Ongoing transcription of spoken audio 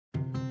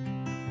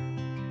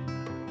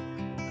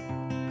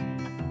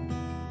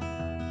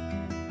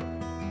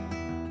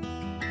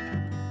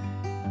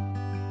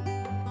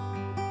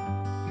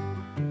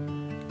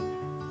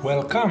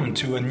Welcome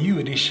to a new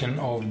edition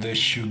of the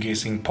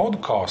Shoegazing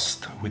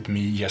podcast with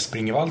me, Jesper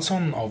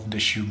Ingevaldsson of the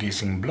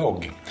Shoegazing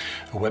blog,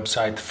 a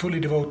website fully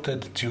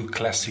devoted to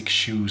classic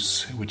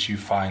shoes which you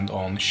find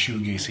on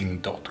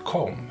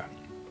shoegazing.com.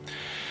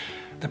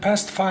 The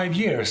past 5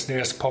 years there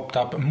has popped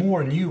up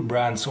more new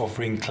brands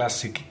offering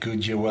classic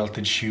Goodyear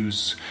welted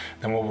shoes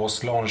than what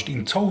was launched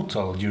in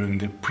total during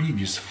the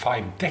previous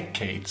 5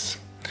 decades,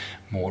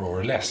 more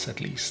or less at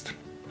least.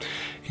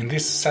 In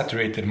this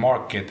saturated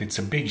market, it's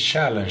a big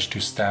challenge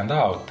to stand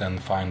out and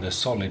find a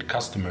solid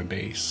customer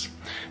base,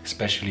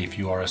 especially if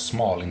you are a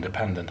small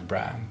independent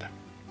brand.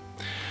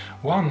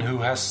 One who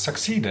has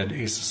succeeded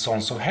is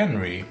Sons of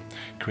Henrey,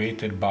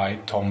 created by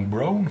Tom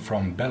Brone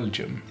from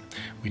Belgium,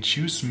 with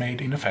shoes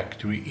made in a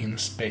factory in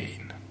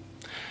Spain.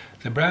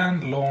 The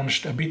brand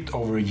launched a bit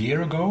over a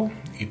year ago.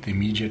 It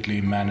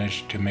immediately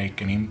managed to make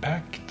an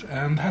impact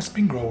and has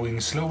been growing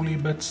slowly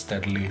but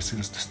steadily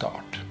since the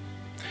start.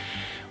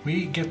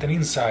 We get an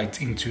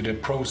insight into the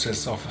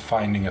process of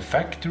finding a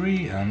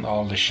factory and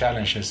all the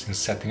challenges in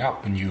setting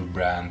up a new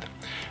brand,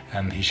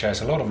 and he shares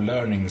a lot of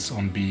learnings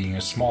on being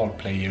a small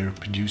player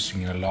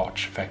producing in a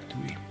large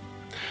factory.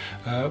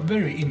 A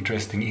very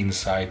interesting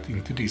insight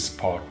into this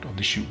part of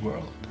the shoe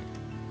world.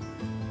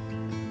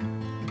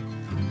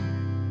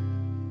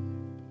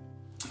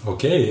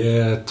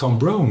 Okay, Tom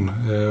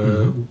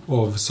Brone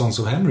of Sons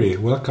of Henrey,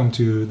 welcome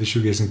to the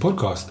Shoegazing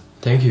podcast.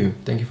 Thank you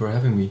for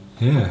having me.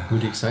 Yeah,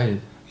 really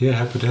excited. Yeah,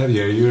 happy to have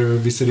you. You're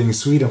visiting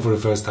Sweden for the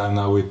first time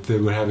now.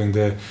 We're having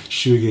the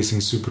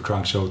Shoegazing Super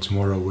Trunk show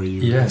tomorrow where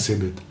you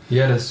exhibit.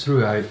 Yeah, that's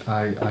true.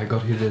 I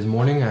got here this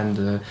morning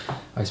and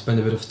I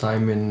spent a bit of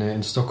time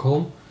in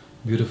Stockholm,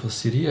 beautiful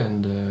city,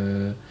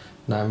 and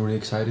now I'm really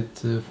excited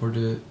for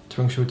the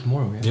trunk show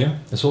tomorrow. Yeah,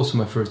 it's also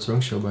my first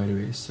trunk show, by the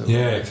way. So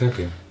yeah,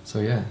 exactly.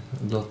 So yeah,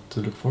 a lot to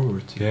look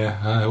forward to. Yeah,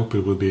 I hope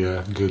it will be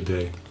a good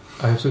day.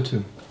 I hope so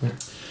too. Yeah.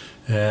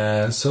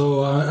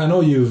 So I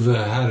know you've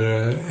had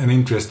an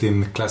interest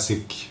in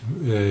classic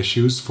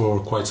shoes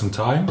for quite some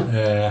time,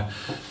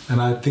 and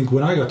I think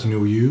when I got to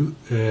know you,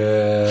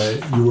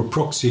 you were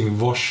proxying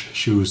Vosh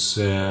shoes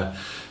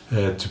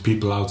to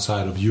people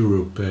outside of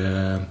Europe.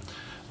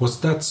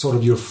 Was that sort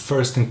of your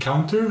first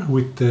encounter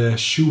with the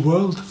shoe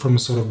world from a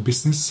sort of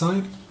business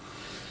side?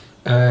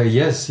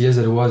 Yes,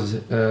 it was.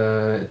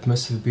 It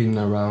must have been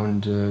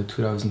around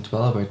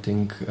 2012, I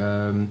think.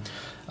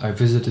 I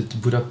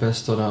visited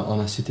Budapest on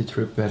a city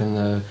trip,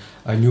 and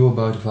I knew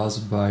about Vaz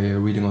by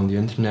reading on the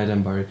internet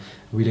and by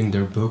reading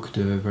their book,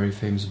 the very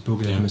famous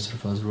book that Mr.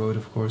 Vaz wrote,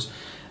 of course.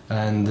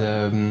 And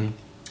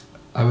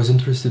I was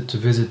interested to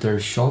visit their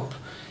shop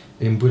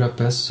in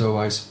Budapest, so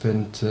I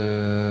spent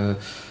an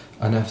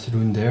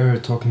afternoon there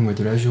talking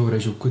with Reggio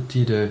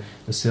Cutti,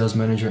 the sales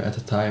manager at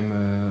the time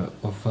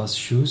of Vaz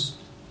Shoes.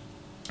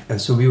 And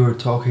so we were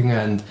talking,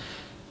 and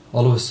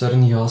all of a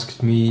sudden he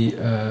asked me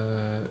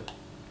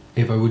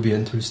if I would be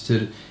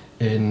interested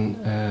in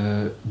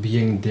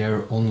being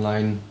their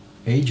online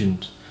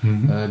agent,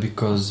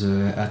 because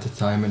at the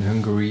time in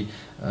Hungary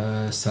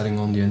selling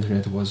on the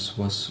internet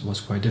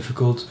was quite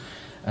difficult,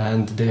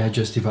 and they had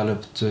just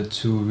developed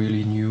 2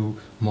 really new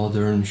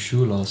modern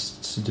shoe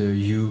lasts, the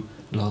U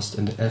last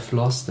and the F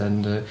last,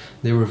 and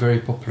they were very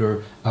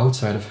popular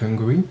outside of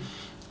Hungary,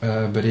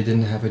 but they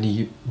didn't have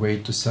any way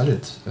to sell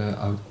it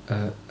out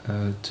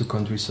to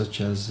countries such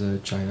as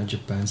China,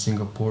 Japan,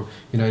 Singapore,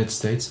 United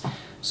States.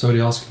 So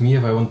they asked me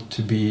if I wanted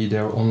to be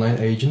their online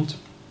agent,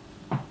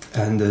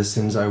 and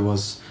since I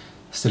was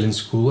still in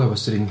school, I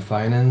was studying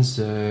finance,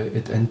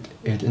 it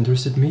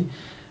interested me,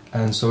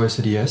 and so I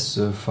said yes,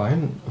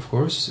 fine, of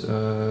course,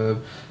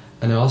 and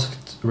I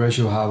asked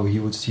Reggio how he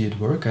would see it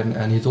work,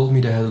 and he told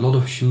me they had a lot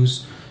of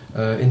shoes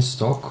in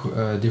stock,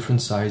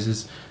 different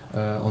sizes,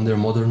 on their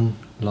modern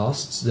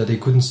lasts that they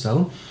couldn't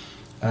sell,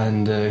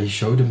 and he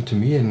showed them to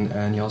me,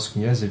 and he asked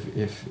me, yes,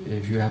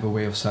 if you have a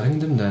way of selling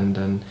them,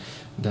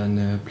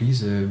 then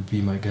please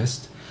be my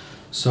guest.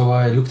 So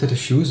I looked at the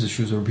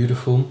shoes were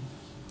beautiful,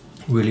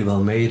 really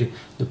well made,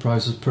 the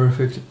price was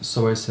perfect,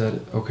 so I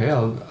said, okay,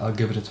 I'll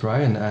give it a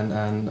try,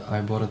 and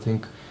I bought, I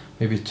think,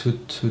 maybe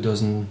two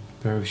dozen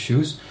pair of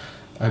shoes.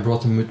 I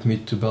brought them with me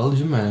to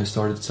Belgium, and I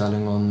started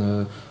selling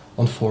on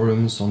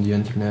forums, on the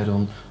internet,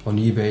 on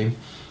eBay,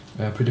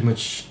 pretty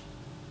much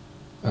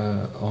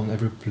on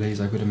every place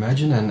I could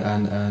imagine,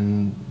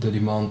 and the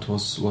demand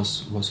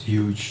was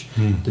huge.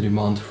 The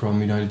demand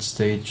from United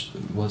States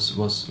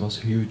was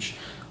huge,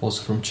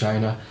 also from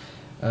China,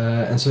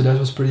 and so that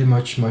was pretty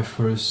much my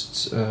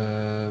first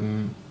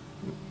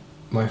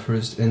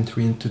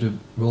entry into the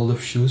world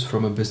of shoes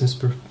from a business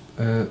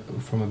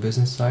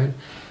side.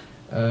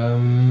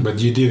 But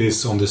you did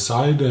this on the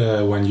side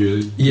when you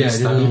I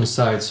did it on the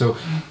side. So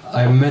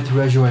I met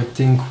Reggio, I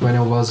think, when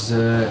I was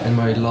in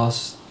my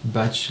last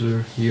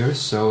bachelor years,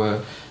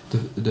 so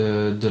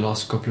the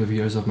last couple of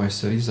years of my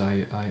studies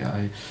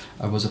I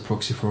was a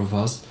proxy for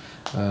Vaz.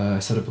 I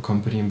set up a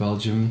company in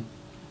Belgium,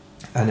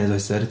 and as I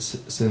said,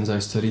 since I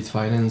studied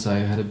finance, I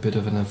had a bit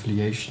of an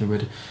affiliation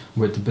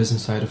with the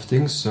business side of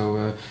things,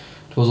 so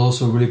it was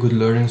also a really good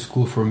learning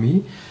school for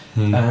me.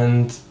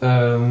 And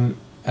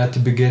at the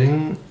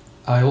beginning,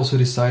 I also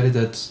decided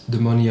that the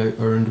money I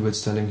earned with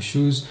selling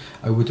shoes,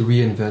 I would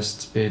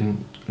reinvest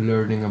in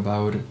learning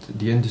about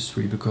the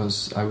industry,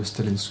 because I was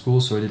still in school,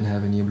 so I didn't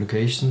have any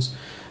obligations.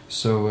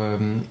 So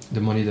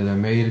the money that I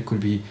made could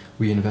be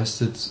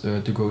reinvested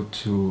to go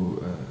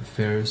to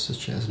fairs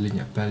such as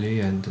Linea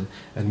Pelle and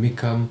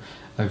Micam.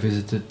 I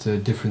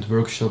visited different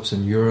workshops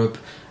in Europe.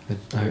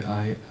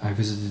 I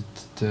visited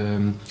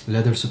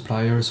leather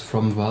suppliers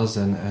from Vaz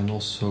and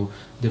also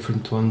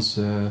different ones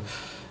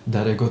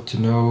that I got to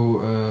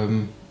know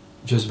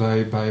just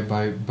by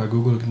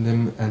Googling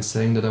them and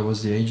saying that I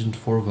was the agent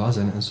for Vaz,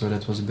 and so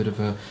that was a bit of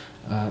a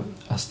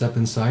step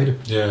inside.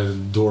 Yeah,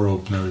 door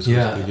opener.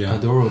 A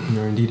door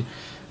opener indeed.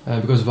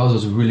 Because Vaz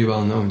was really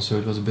well known, so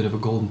it was a bit of a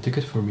golden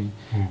ticket for me.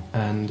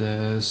 And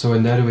so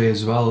in that way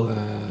as well,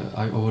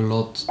 I owe a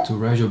lot to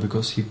Reggio,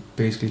 because he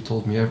basically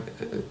taught me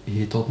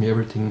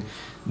everything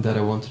that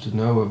I wanted to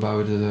know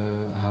about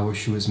how a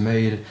shoe is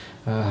made,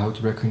 how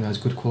to recognize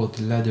good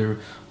quality leather,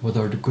 what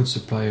are the good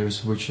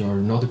suppliers, which are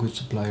not good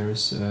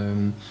suppliers.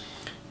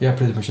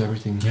 Pretty much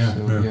everything.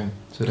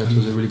 So that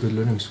was a really good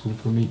learning school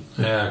for me.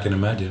 Yeah, I can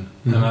imagine.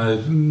 And I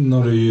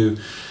know that you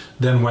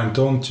then went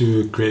on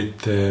to create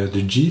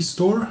the G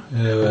store,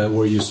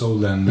 where you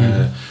sold then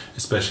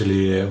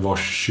especially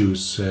wash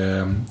shoes.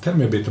 Tell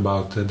me a bit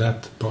about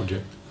that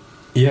project.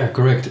 Yeah,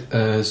 correct.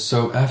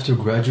 So after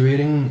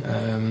graduating,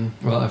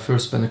 I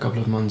first spent a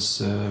couple of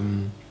months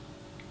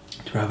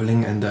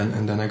traveling, and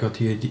then I got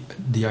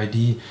the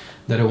idea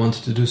that I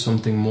wanted to do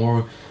something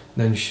more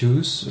than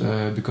shoes,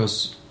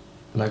 because,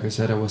 like I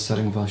said, I was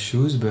selling Vaz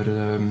shoes, but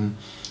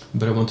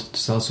I wanted to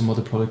sell some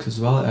other products as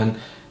well. And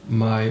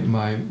my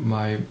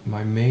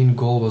main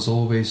goal was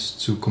always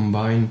to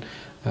combine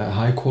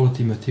high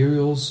quality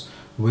materials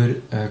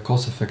with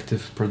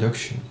cost-effective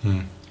production.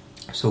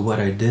 So what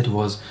I did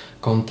was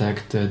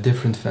contact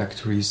different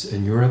factories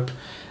in Europe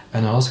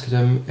and ask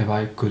them if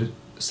I could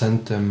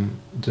send them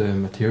the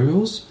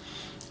materials,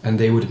 and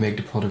they would make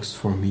the products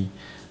for me.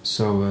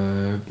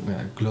 So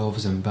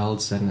gloves and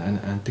belts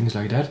and things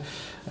like that.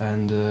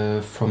 And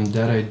from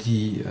that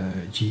idea,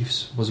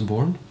 Jeeves was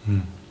born,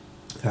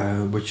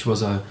 which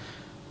was a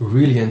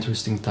really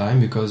interesting time,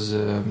 because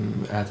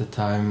at the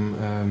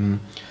time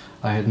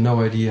I had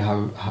no idea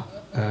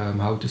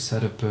how to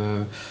set up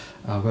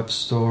a web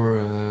store,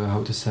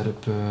 how to set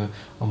up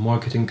a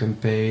marketing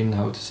campaign,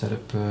 how to set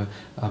up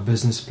a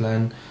business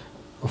plan.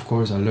 Of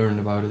course, I learned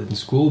about it in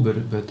school, but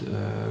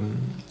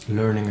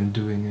learning and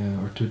doing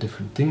are two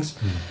different things.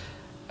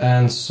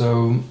 And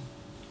so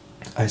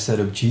I set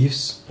up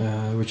Jeeves,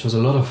 which was a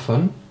lot of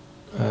fun,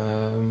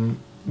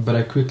 but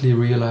I quickly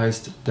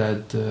realized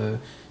that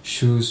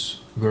shoes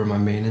were my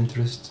main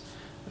interest.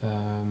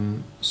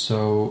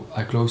 So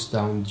I closed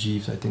down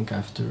Jeeves, I think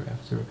after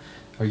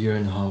a year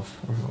and a half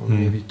or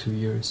maybe 2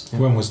 years. Yeah.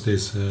 When was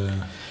this?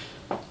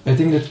 I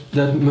think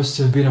that must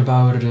have been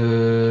about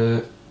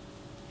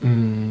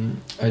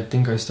I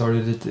think I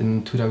started it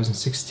in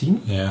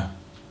 2016. Yeah,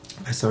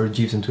 I started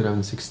Jeeves in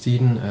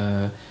 2016,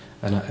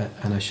 and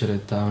I shut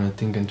it down, I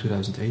think, in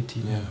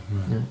 2018.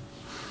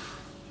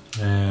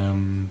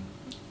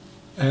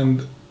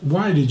 And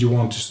why did you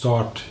want to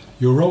start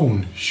your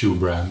own shoe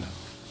brand?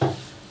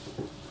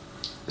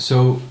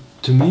 So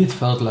to me it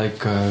felt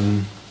like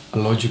a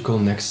logical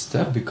next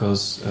step,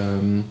 because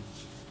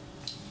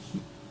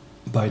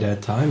by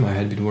that time I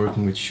had been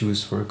working with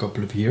shoes for a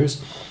couple of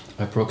years.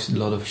 I proxied a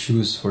lot of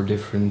shoes for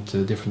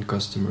different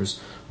customers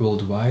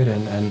worldwide,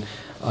 and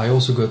I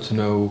also got to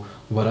know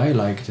what I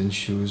liked in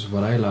shoes,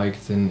 what I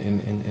liked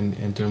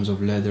in terms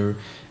of leather,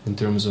 in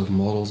terms of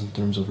models, in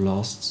terms of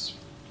lasts.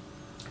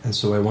 And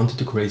so I wanted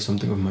to create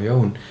something of my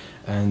own.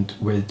 And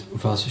with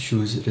Vaz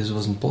shoes this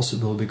wasn't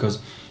possible, because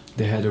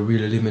they had a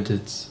really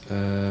limited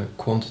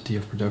quantity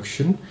of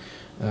production,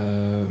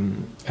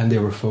 and they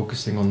were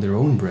focusing on their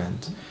own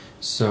brand.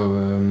 So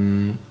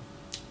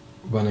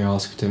when I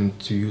asked them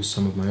to use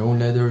some of my own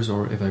leathers,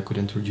 or if I could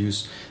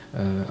introduce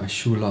a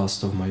shoe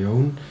last of my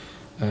own,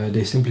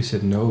 they simply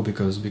said no,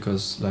 because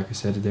like I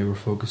said, they were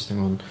focusing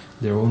on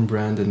their own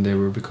brand, and they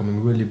were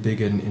becoming really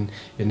big in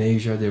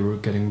Asia. They were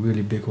getting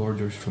really big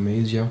orders from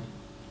Asia,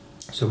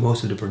 so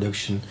most of the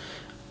production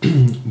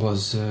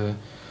was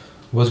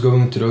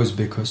going to those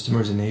big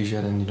customers in Asia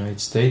and the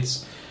United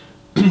States.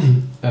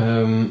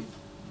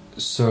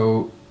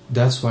 So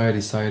that's why I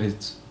decided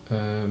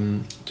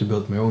to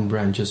build my own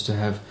brand, just to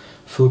have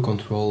full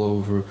control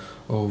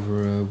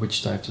over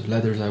which types of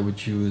leathers I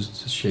would use,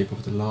 the shape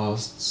of the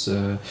lasts,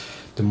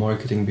 the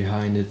marketing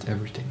behind it,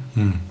 everything.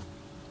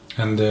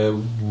 And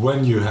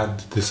when you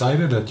had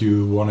decided that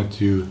you wanted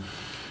to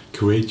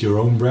create your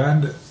own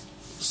brand,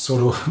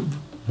 sort of,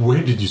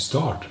 where did you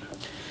start?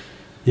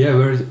 Yeah,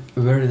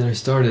 where did I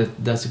start?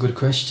 That's a good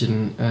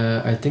question.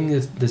 I think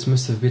that this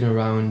must have been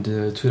around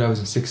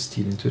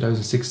 2016. In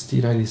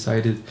 2016 I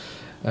decided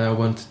I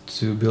wanted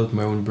to build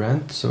my own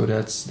brand, so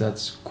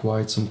that's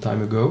quite some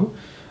time ago.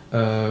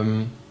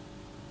 And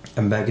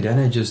back then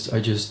I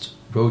just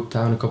wrote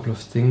down a couple of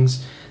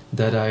things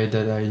that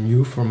I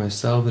knew for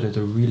myself that I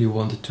really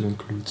wanted to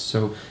include.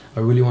 So I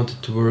really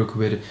wanted to work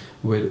with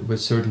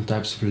certain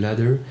types of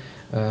leather.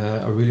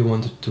 I really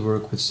wanted to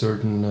work with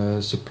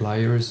certain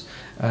suppliers,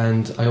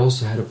 and I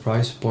also had a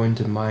price point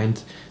in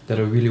mind that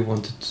I really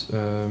wanted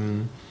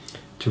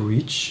to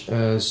reach.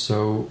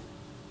 So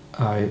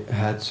I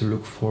had to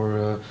look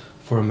for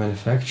a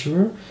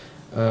manufacturer,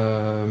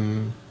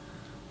 and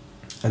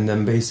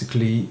then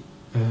basically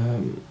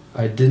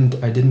I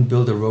didn't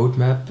build a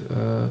roadmap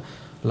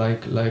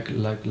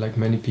like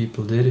many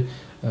people did,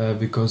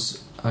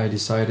 because I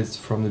decided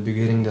from the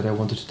beginning that I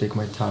wanted to take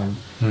my time.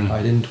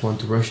 I didn't want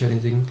to rush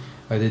anything.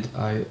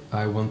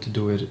 I want to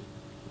do it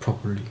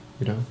properly,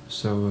 you know.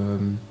 So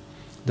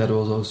that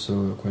was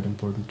also quite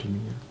important to me.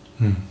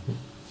 Yeah.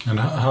 And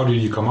how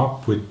did you come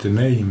up with the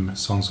name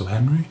Sons of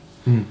Henrey?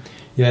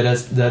 Yeah,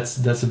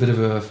 that's a bit of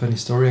a funny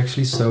story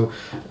actually. So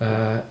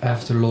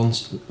after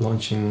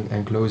launching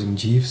and closing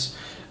Jeeves,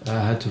 I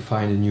had to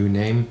find a new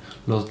name.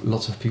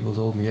 Lots of people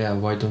told me, yeah,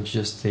 why don't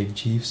you just take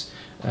Jeeves?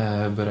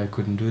 But I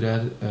couldn't do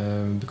that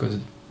because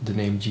the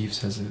name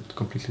Jeeves has a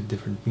completely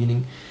different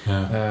meaning.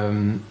 Yeah.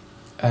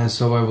 And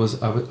so I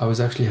was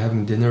actually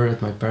having dinner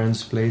at my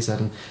parents' place,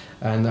 and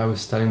I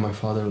was telling my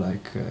father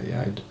like,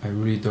 I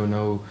really don't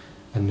know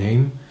a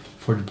name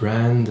for the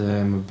brand.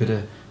 I'm a bit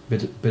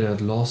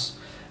at loss,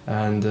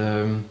 and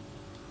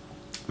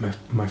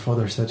my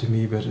father said to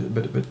me, but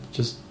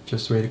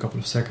just wait a couple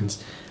of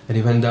seconds, and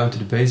he went down to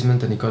the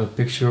basement and he got a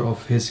picture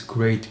of his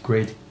great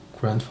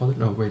grandfather,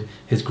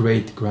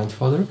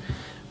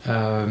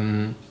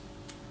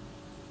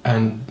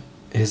 and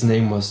his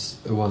name was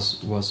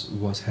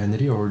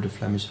Henry, or the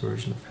Flemish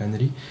version of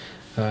Henry,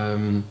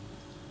 and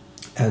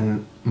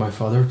my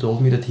father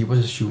told me that he was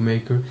a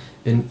shoemaker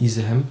in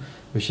Izehem,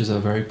 which is a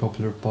very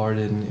popular part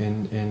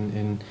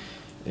in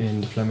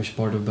the Flemish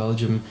part of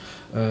Belgium.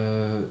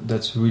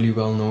 That's really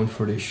well known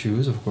for their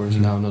shoes. Of course,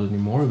 now not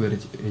anymore, but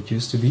it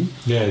used to be.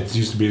 Yeah, it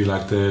used to be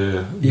like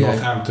the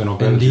Northampton of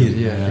Belgium. Indeed,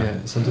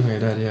 yeah, something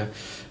like that. Yeah,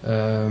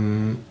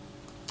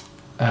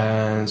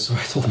 and so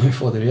I told my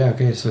father,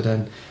 okay, so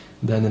then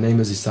the name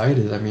is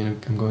decided. I mean,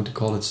 I'm going to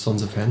call it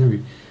Sons of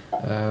Henrey,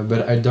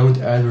 but I don't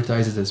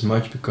advertise it as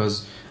much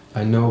because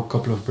I know a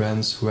couple of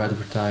brands who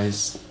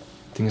advertise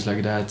things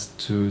like that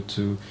to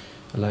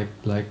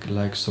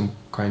like some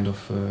kind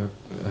of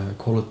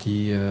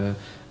quality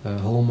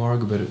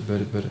hallmark, but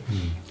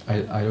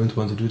I don't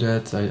want to do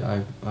that.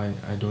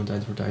 I don't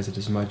advertise it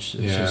as much.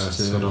 It's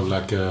just sort of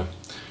like a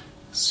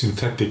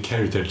synthetic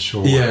heritage,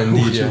 or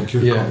indeed,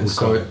 yeah.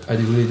 So I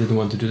really didn't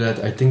want to do that.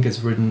 I think it's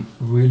written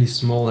really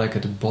small, like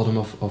at the bottom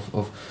of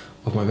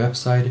my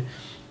website.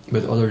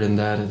 But other than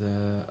that,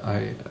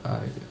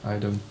 I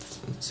don't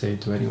say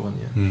it to anyone.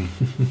 Yeah,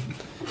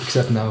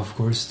 except now, of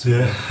course,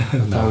 to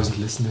 1,000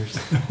 listeners.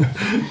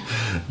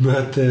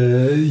 But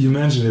you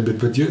mentioned a bit,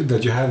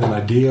 that you had an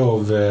idea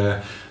of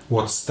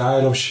what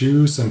style of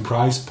shoes and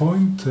price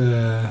point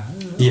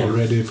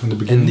already from the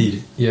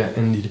beginning.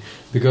 Indeed.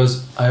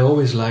 Because I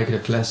always liked a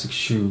classic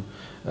shoe.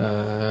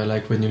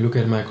 Like when you look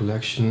at my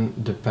collection,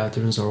 the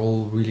patterns are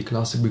all really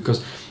classic.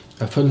 Because,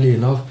 funnily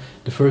enough,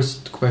 the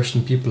first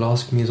question people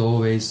ask me is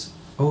always,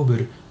 "Oh,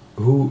 but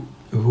who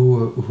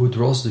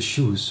draws the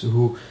shoes?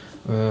 Who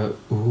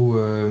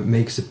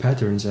makes the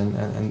patterns?" And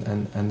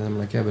I'm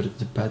like, yeah, but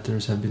the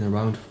patterns have been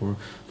around for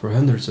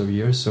hundreds of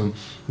years, so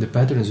the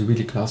pattern is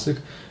really classic.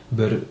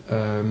 But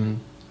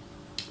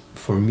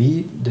for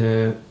me,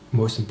 the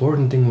most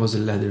important thing was the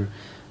leather.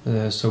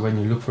 So when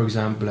you look, for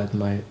example, at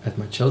my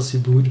Chelsea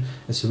boot,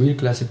 it's a really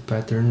classic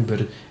pattern,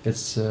 but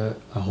it's a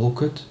hole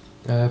cut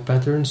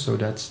pattern, so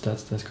that's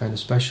kind of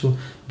special.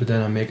 But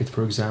then I make it,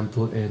 for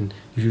example, in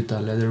Utah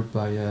leather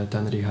by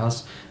Tannery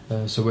Haas,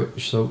 so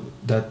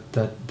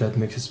that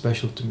makes it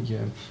special to me.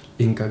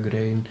 Inca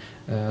grain,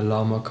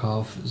 llama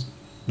calf,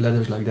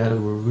 leathers like that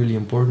were really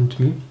important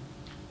to me.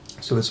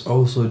 So it's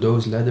also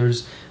those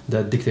leathers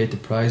that dictate the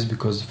price,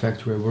 because the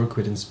factory I work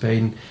with in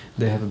Spain,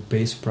 they have a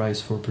base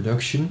price for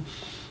production,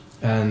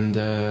 and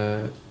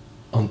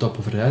on top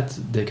of that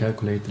they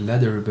calculate the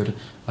leather. But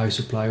I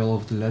supply all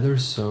of the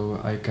leathers, so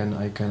I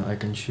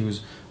can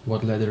choose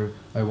what leather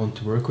I want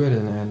to work with,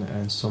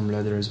 and some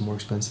leather is more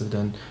expensive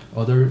than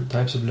other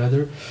types of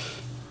leather,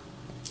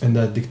 and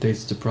that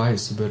dictates the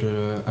price. But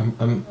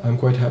I'm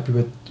quite happy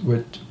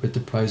with the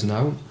price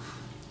now.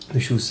 The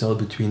shoes sell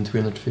between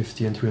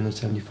 350 and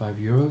 375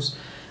 euros,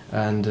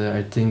 and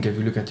I think if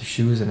you look at the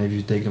shoes and if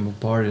you take them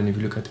apart and if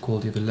you look at the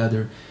quality of the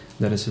leather,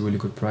 that is a really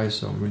good price.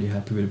 So I'm really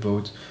happy with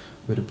both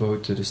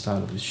the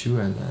style of the shoe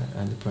and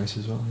the price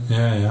as well.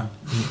 Yeah.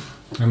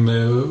 And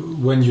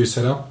when you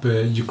set up,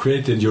 you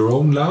created your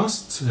own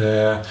last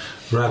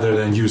rather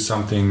than use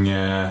something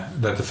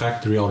that the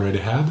factory already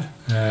had.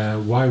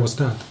 Why was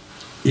that?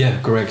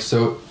 Yeah, correct.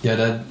 So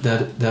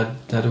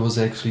that was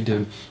actually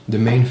the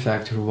main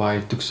factor why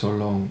it took so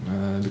long,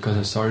 because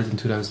I started in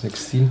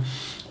 2016.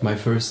 My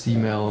first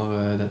email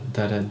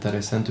that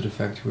I sent to the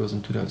factory was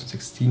in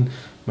 2016.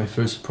 My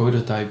first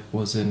prototype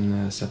was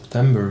in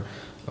September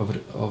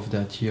of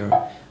that year.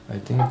 I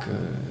think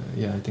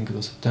it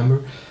was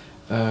September.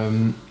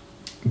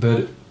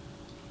 but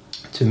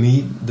to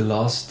me, the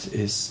last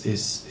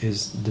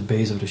is the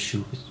base of the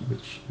shoe,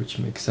 which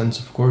makes sense,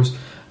 of course.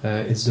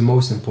 It's the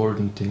most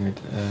important thing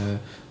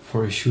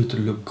for a shoe to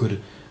look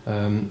good.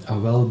 A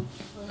well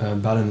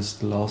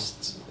balanced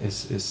last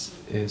is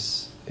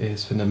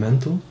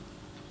fundamental,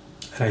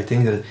 and I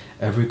think that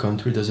every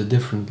country does it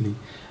differently.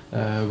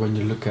 When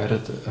you look at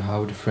it,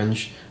 how the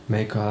French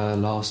make a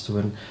last,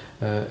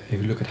 if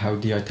you look at how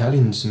the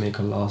Italians make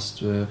a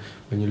last,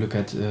 when you look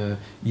at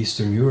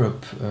Eastern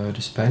Europe,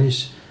 the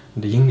Spanish,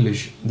 the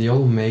English, they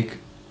all make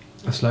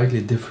a slightly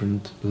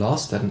different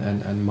last,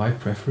 and my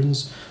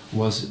preference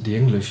was the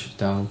English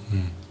style.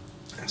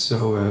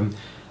 So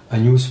I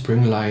knew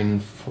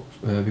Springline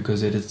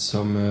because they did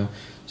some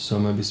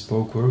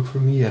bespoke work for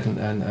me,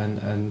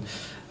 and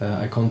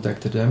I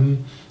contacted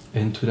them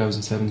in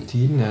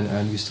 2017,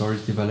 and we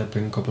started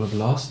developing a couple of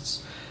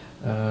lasts.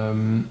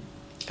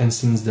 And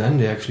since then,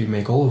 they actually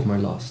make all of my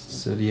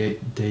lasts. They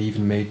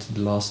even made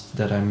the last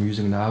that I'm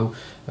using now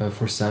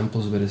for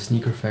samples with a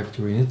sneaker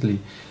factory in Italy.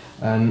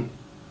 And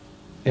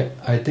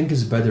I think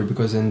it's better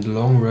because in the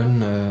long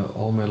run,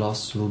 all my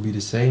lasts will be the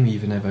same,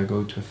 even if I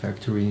go to a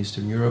factory in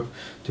Eastern Europe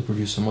to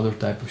produce some other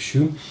type of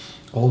shoe.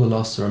 All the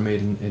lasts are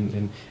made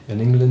in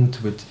England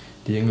with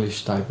the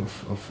English type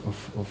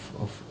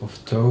of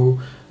toe,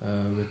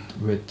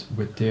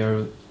 with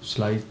their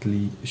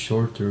slightly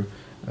shorter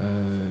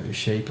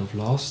shape of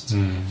last.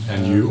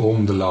 And you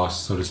own the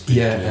last, so to speak.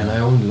 Yeah, and I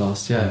own the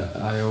last.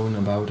 I own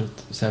about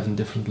 7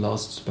 different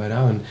lasts by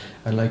now,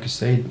 and like you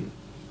say,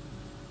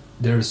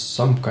 there's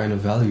some kind of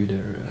value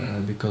there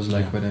because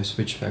when I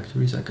switch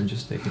factories, I can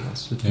just take the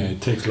last with me. It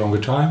takes longer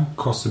time,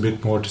 costs a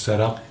bit more to set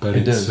up, but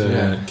it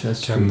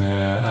can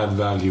add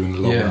value in the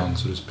long run,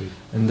 so to speak.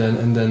 And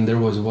then there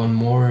was one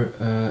more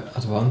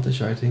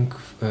advantage, I think,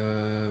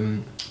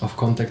 of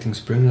contacting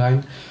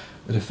Springline.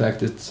 The fact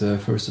that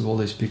first of all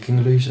they speak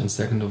English, and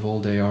second of all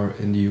they are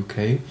in the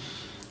UK,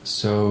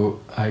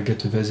 so I get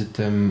to visit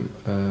them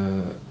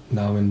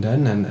now and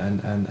then,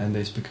 and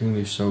they speak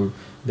English, so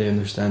they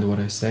understand what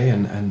I say,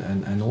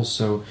 and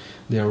also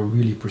they are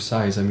really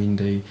precise. I mean,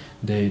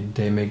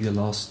 they make the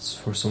lasts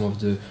for some of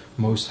the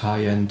most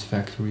high-end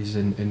factories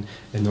in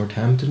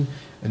Northampton,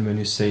 and when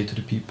you say to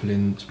the people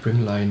in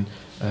Springline,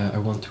 I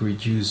want to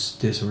reduce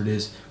this or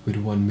this with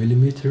 1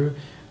 millimeter,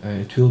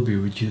 it will be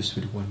reduced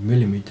with 1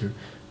 millimeter.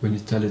 When you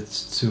tell it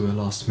to a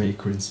last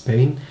maker in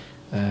Spain,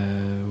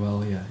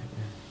 well, yeah,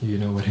 you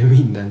know what I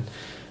mean then.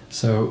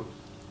 So,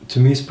 to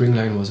me,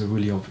 Springline was a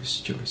really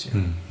obvious choice.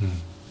 Yeah.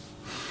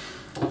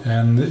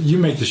 And you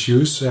make the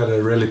shoes at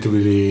a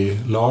relatively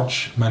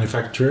large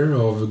manufacturer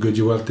of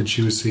Goodyear welted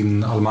shoes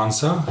in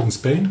Almansa in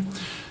Spain.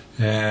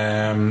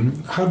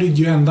 How did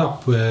you end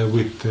up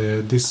with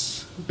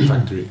this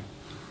factory?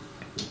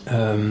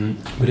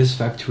 With this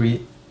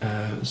factory,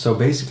 so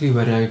basically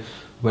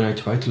when I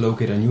try to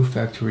locate a new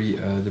factory,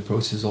 the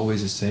process is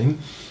always the same.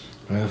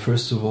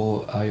 First of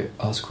all, I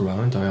ask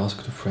around, I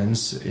ask the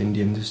friends in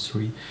the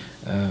industry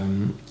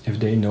if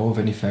they know of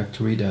any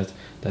factory that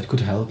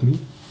could help me.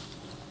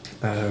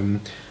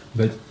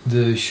 But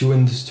the shoe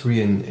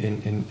industry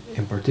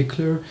in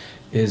particular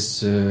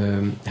has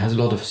a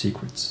lot of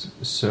secrets.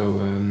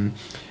 So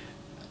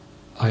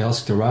I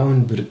asked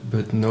around,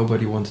 but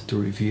nobody wanted to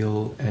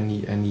reveal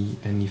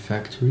any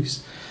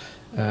factories.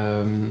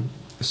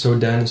 So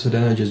then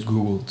I just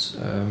Googled.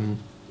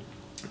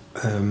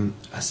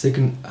 A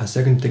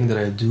second thing that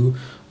I do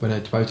when I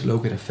try to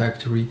locate a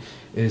factory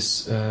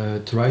is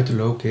try to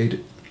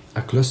locate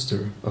a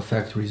cluster of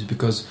factories,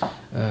 because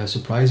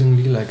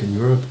surprisingly, like in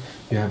Europe,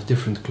 you have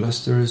different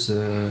clusters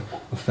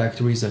of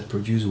factories that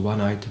produce one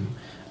item.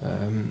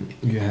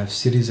 You have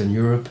cities in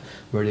Europe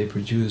where they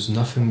produce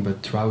nothing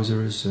but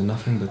trousers,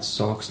 nothing but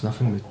socks,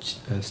 nothing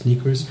but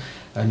sneakers,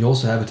 and you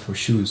also have it for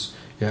shoes.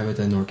 You have it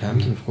in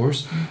Northampton, of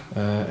course,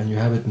 and you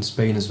have it in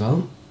Spain as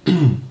well,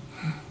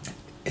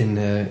 in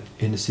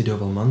the city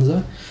of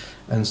Almansa.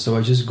 And so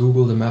I just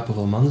googled the map of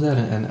Almansa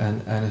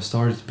and I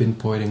started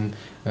pinpointing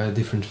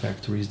different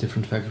factories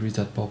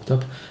that popped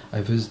up.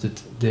 I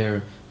visited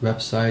their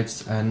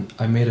websites and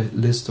I made a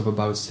list of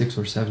about 6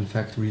 or 7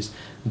 factories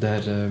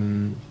that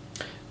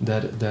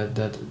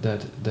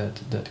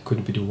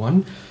could be the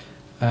one.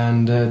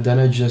 And then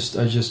I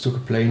just took a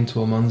plane to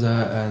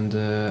Almansa and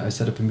I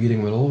set up a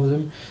meeting with all of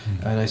them,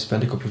 and I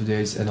spent a couple of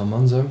days in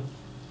Almansa.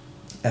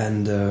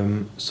 And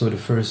so the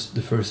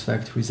first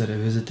factories that I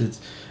visited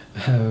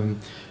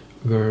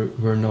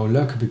were no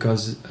luck,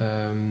 because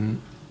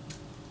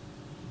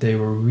they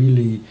were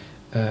really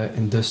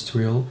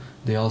industrial.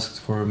 They asked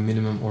for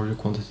minimum order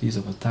quantities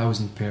of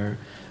 1,000 pair.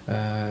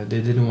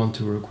 They didn't want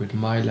to work with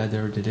my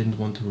leather. They didn't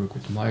want to work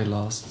with my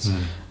lasts.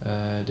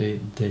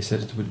 They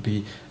said it would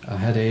be a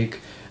headache.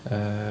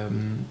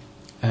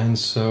 And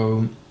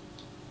so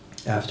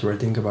after I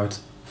think about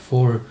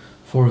four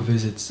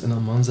visits in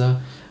Almansa,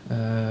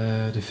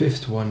 the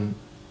 5th one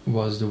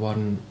was the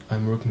one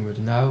I'm working with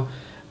now,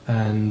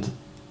 and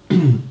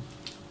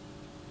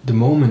the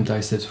moment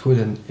I set foot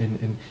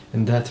in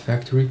that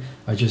factory,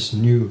 I just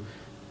knew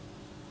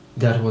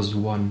that was the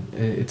one.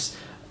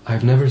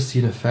 I've never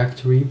seen a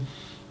factory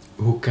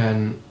who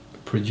can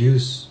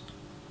produce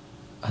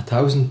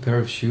 1,000 pair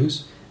of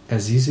shoes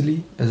as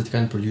easily as it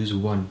can produce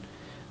one.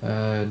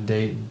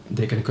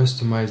 They can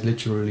customize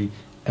literally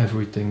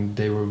everything.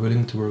 They were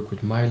willing to work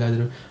with my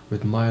leather,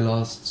 with my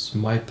lasts,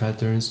 my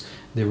patterns.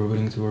 They were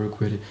willing to work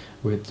with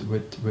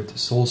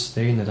sole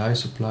stain that I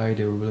supply.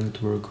 They were willing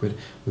to work with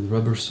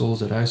rubber soles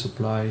that I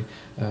supply.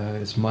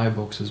 It's my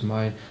boxes,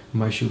 my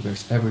shoe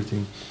bags,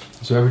 everything.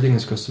 So everything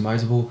is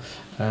customizable.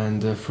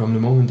 And from the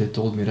moment they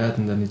told me that,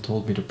 and then they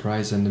told me the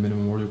price and the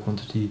minimum order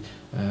quantity,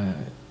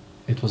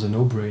 it was a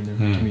no-brainer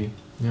to me.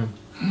 Yeah.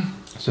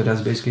 So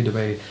that's basically the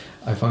way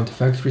I found the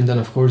factory. And then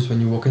of course when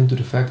you walk into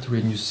the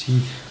factory and you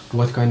see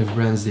what kind of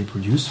brands they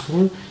produce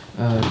for,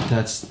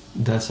 that's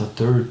a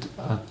third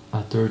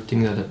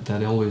thing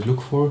that I always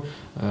look for.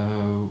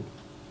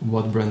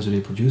 What brands do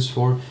they produce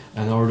for,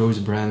 and are those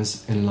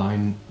brands in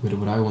line with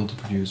what I want to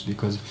produce?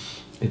 Because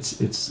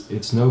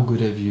it's no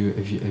good if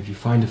you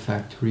find a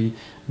factory,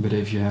 but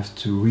if you have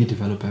to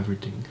redevelop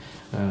everything.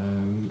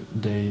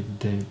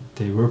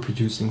 They were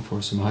producing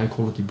for some high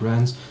quality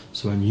brands,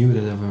 so I knew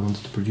that if I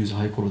wanted to produce a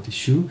high quality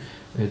shoe,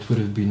 it would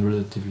have been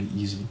relatively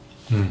easy.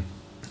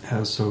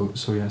 So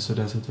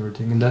that's the third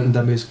thing. And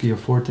then basically a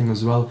fourth thing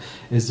as well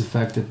is the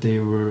fact that they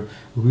were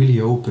really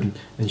open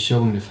and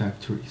showing the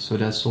factory. So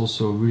that's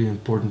also a really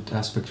important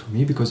aspect for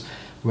me, because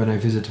when I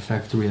visit a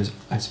factory,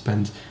 I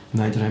spend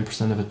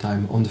 99% of the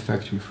time on the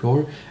factory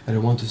floor, and I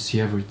want to see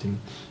everything.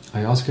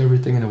 I ask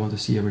everything and I want to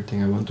see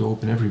everything. I want to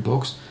open every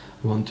box.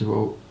 I want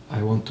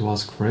to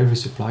ask for every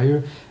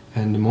supplier,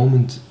 and the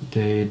moment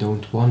they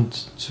don't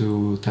want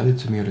to tell it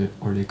to me,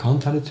 or they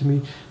can't tell it to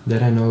me,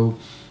 then I know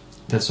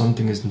that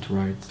something isn't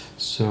right.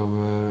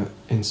 So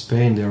in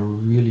Spain they're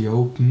really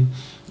open,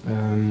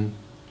 and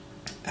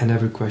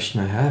every question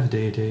I have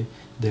they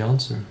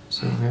answer.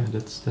 So yeah,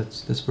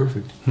 that's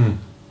perfect.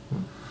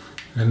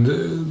 And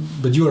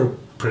but you are a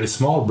pretty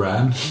small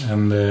brand,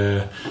 and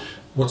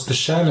what's the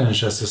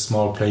challenge as a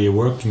small player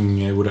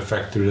working with a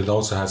factory that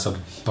also has a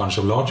bunch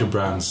of larger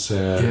brands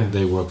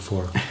they work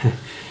for?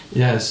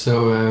 Yeah,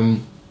 so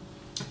I'm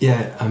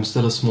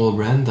still a small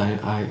brand.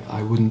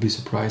 I wouldn't be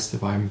surprised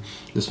if I'm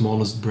the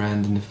smallest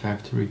brand in the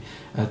factory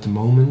at the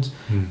moment.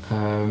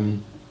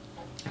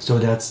 So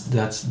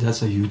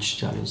that's a huge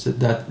challenge.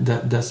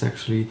 That's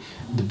actually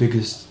the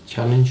biggest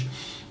challenge.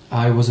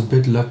 I was a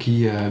bit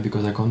lucky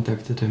because I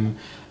contacted him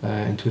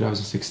in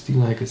 2016,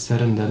 like I said,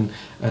 and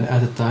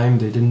at the time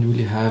they didn't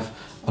really have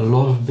a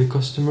lot of big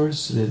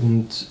customers.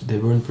 They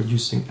weren't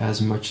producing as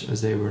much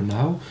as they were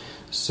now,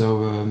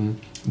 so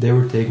they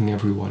were taking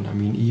everyone. I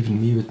mean,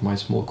 even me with my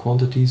small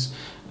quantities,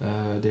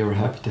 they were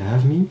happy to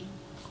have me.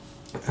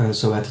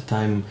 So at the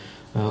time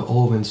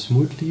all went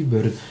smoothly,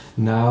 but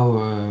now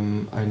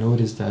I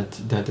noticed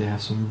that they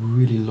have some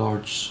really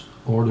large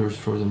orders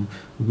for them,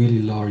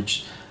 really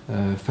large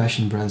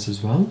fashion brands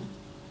as well,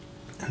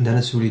 and then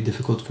it's really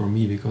difficult for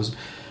me because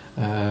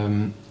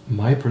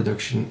my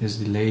production is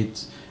delayed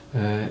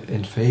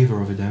in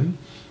favor of them,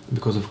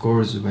 because of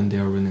course when they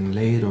are running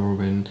late, or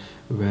when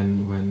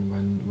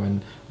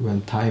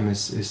time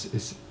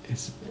is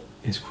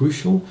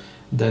crucial,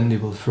 then they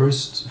will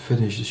first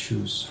finish the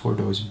shoes for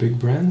those big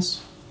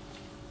brands,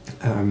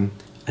 and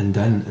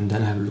then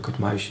have a look at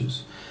my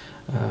shoes.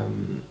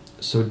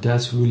 So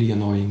that's really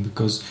annoying,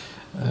 because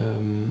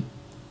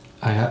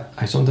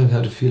I sometimes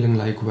have the feeling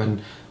like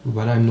when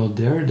I'm not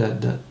there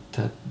that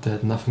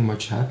nothing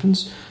much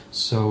happens.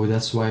 So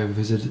that's why I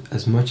visit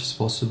as much as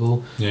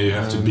possible. Yeah, you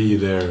have to be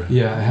there.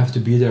 Yeah, I have to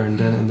be there, and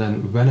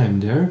then when I'm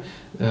there,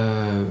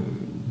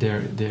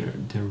 they're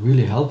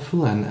really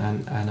helpful, and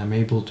I'm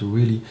able to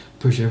really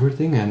push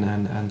everything,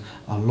 and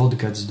a lot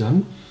gets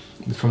done.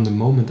 From the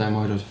moment I'm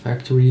out of the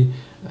factory,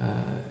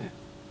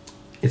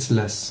 it's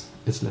less.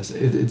 It's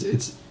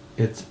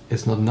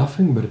not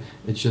nothing, but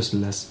it's just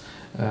less.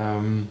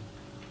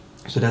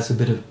 So that's a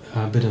bit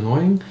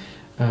annoying.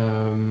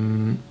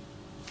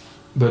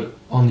 But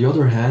on the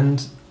other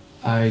hand,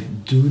 I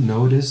do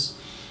notice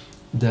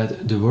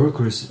that the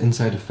workers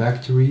inside the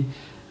factory,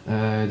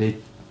 it's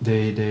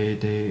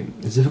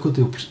difficult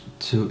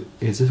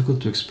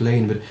to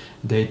explain, but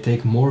they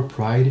take more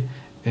pride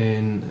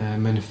in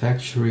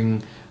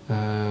manufacturing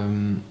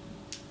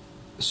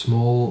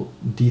small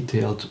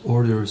detailed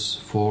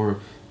orders for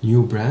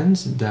new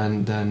brands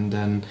than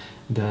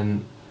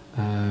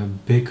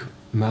big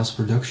mass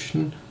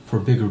production for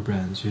bigger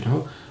brands, you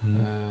know.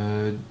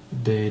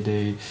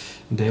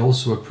 They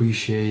also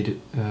appreciate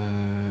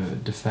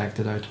the fact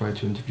that I try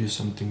to introduce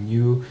something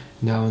new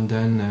now and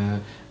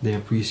then. They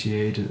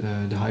appreciate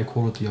the high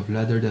quality of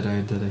leather that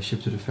I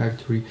ship to the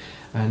factory,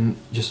 and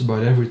just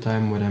about every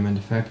time when I'm in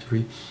the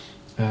factory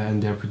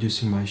and they're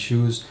producing my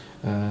shoes,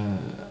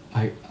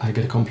 I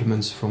get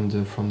compliments from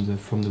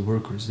the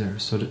workers there.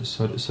 So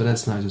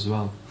that's nice as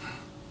well.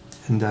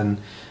 And then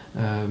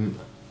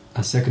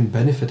a second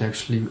benefit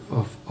actually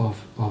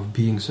of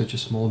being such a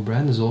small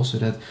brand is also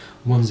that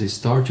once they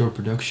start your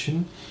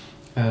production,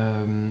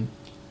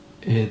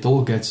 it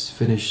all gets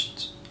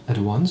finished at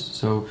once.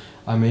 So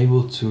I'm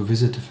able to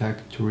visit the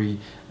factory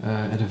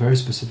at a very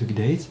specific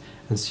date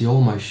and see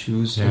all my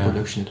shoes in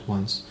production at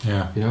once.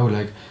 Yeah. You know,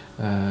 like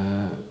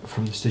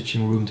from the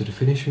stitching room to the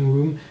finishing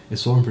room,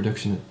 it's all in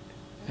production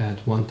at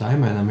one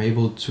time, and I'm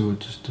able to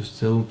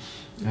still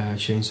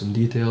change some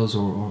details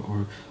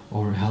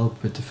or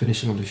help with the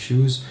finishing of the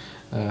shoes.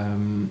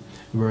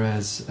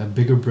 Whereas a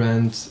bigger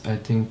brand, I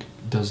think,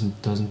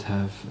 doesn't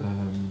have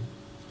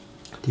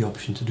the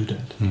option to do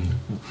that.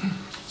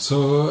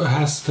 So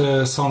has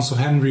the Sons of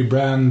Henrey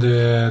brand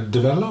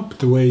developed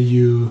the way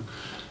you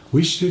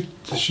wished it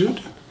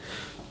should?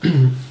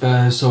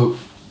 So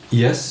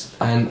yes,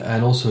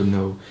 and also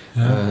no.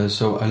 Yeah.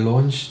 So I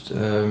launched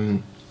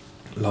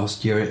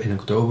last year in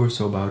October,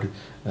 so about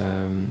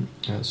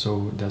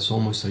so that's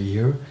almost a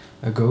year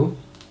ago.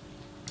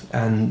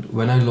 And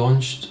when I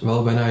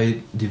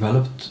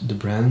developed the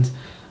brand,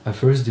 I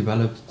first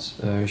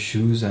developed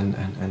shoes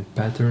and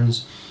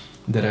patterns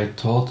that I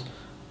thought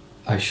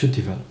I should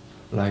develop.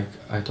 Like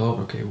I thought,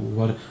 okay,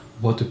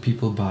 what do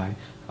people buy?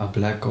 A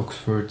black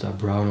Oxford, a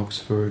brown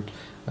Oxford,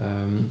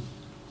 and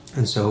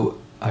so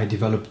I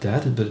developed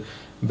that. But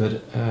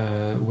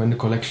when the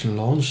collection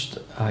launched,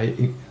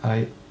 I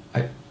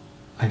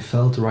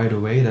felt right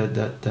away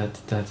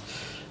that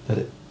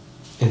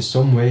in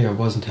some way I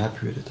wasn't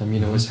happy with it. I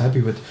mean, I was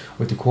happy with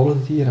the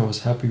quality, and I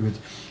was happy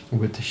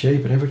with the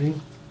shape and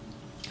everything.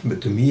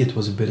 But to me, it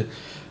was a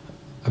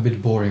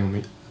bit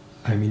boring.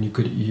 I mean,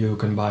 you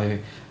can buy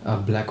a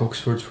black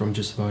Oxford from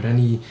just about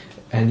any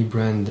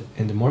brand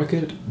in the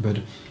market, but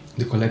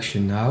the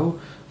collection now,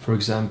 for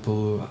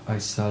example, I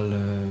sell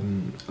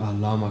a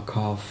Lama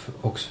Calf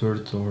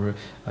Oxford or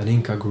an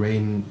Inca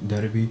Grain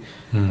Derby,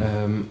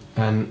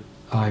 and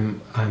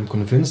I'm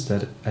convinced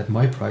that at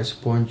my price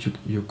point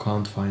you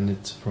can't find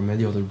it from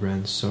any other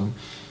brand. So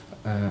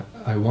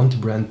I want the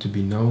brand to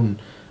be known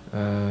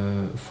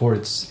for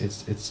its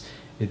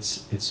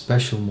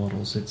special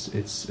models.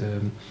 It's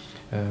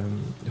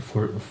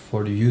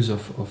for the use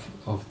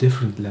of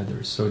different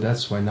leathers. So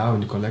that's why now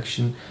in the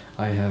collection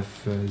I have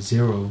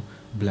 0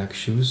 black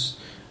shoes,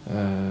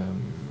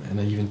 and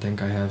I even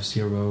think I have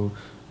 0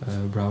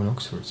 brown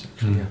Oxfords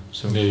actually. Yeah.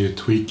 So you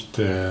tweaked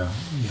the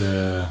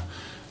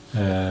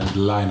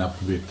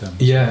lineup a bit then.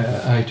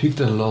 Yeah, I tweaked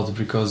it a lot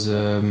because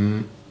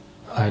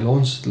I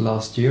launched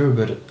last year,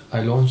 but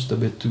I launched a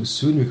bit too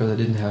soon because I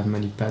didn't have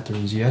many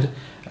patterns yet,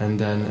 and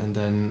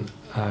then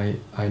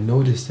I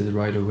noticed it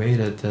right away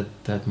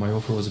that my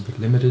offer was a bit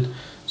limited,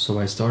 so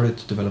I started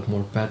to develop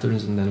more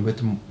patterns, and then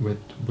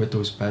with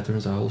those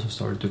patterns I also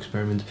started to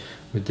experiment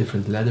with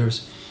different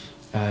leathers,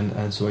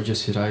 and so I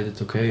just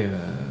decided, okay,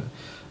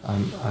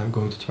 I'm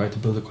going to try to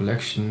build a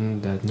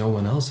collection that no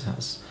one else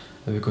has,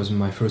 because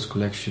my first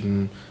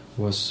collection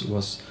was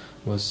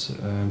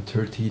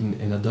 13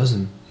 in a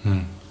dozen,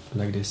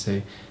 like they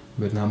say,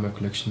 but now my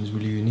collection is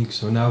really unique.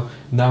 So now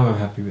I'm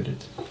happy with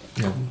it.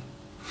 Yeah.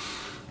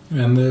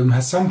 And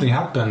has something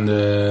happened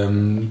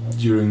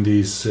during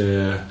these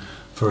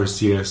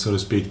first years, so to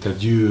speak,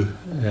 that you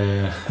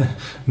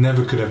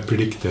never could have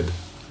predicted?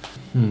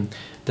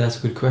 That's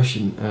a good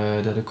question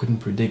that I couldn't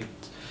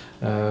predict.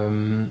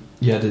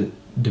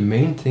 The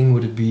main thing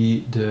would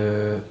be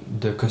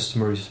the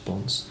customer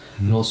response,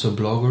 and also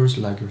bloggers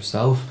like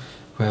yourself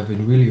who have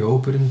been really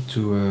open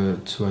to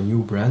a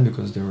new brand,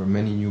 because there are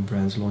many new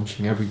brands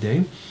launching every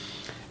day.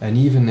 And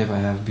even if I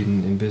have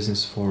been in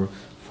business for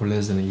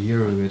less than a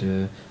year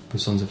with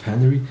Sons of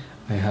Henrey,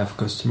 I have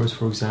customers,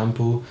 for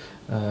example,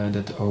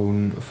 that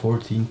own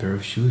 14 pair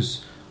of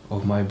shoes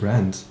of my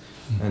brand,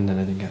 and then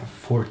I think I have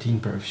 14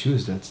 pair of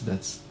shoes.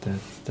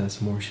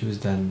 That's more shoes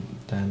than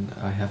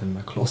I have in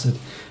my closet,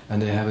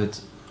 and they have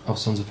it of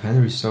Sons of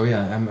Henrey. So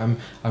yeah,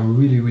 I'm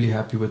really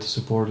happy with the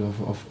support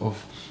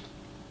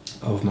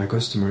of my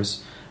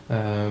customers,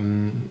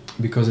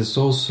 because it's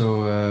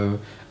also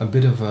a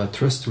bit of a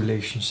trust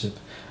relationship.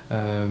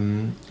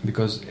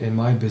 Because in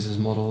my business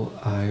model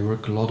I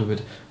work a lot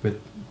with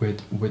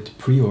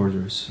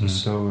pre-orders.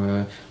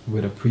 So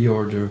with a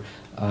pre-order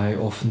I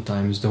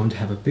oftentimes don't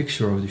have a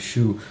picture of the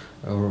shoe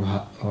or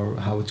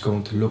how it's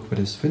going to look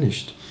when it's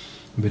finished.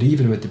 But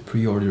even with the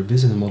pre-order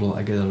business model,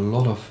 I get a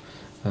lot of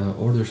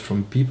orders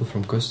from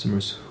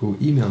customers who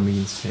email me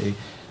and say,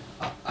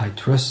 I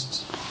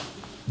trust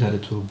that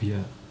it will be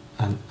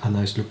a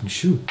nice looking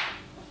shoe,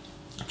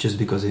 just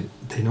because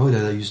they know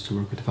that I used to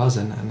work with Vaz,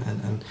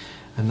 and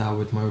now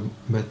with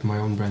my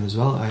own brand as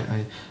well.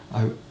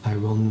 I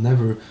will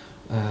never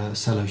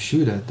sell a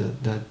shoe that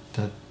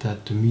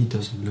to me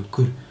doesn't look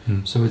good.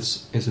 So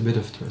it's a bit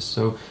of trust.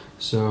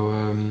 So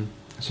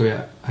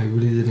yeah, I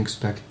really didn't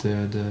expect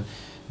the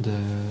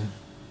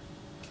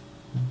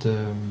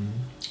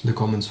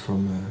comments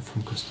from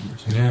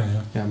customers.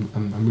 Yeah.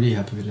 I'm really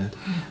happy with that.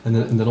 And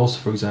then also,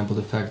 for example,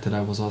 the fact that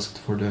I was asked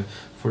for the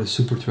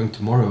super trunk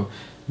tomorrow,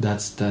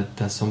 that's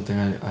something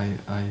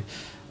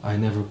I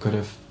never could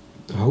have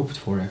hoped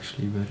for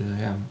actually. But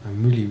yeah,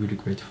 I'm really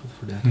grateful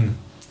for that.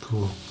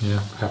 Cool.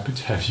 Yeah, happy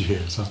to have you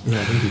here. So.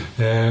 Yeah, thank you.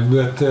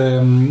 But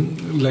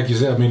like you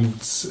said, I mean,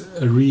 it's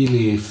a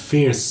really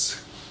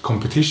fierce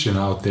competition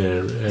out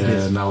there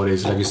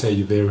nowadays. Like you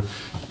say, there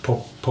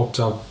pops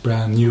out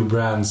new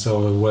brands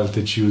of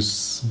welted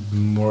shoes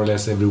more or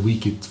less every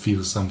week. It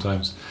feels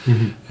sometimes.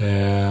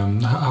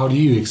 How do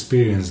you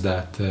experience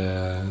that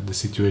the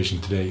situation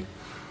today?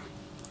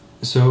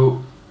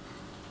 So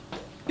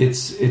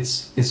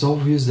it's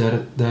obvious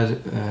that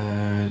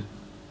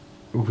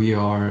we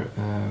are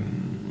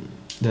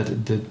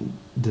that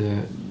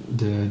the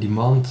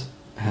demand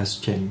has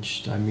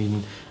changed. I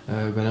mean,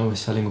 when I was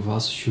selling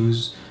Vos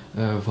shoes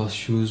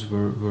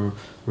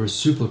were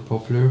super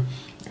popular,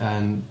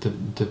 and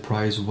the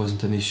price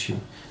wasn't an issue.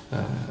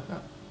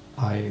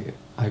 I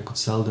could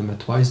sell them at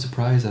twice the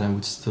price, and I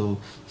would still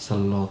sell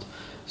a lot.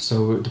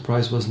 So the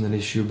price wasn't an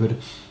issue, but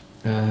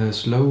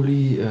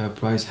slowly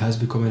price has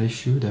become an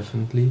issue,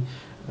 definitely,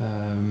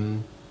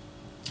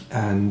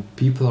 and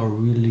people are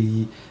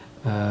really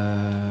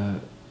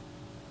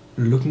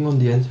looking on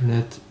the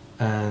internet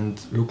and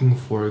looking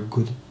for a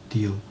good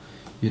deal.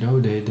 You know,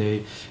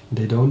 they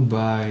don't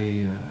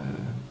buy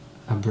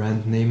a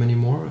brand name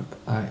anymore.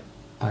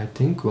 I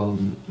think, well,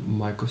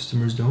 my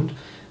customers don't.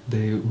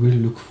 They really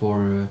look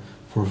for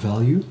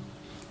value.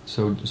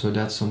 So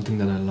that's something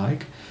that I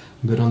like.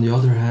 But on the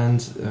other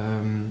hand,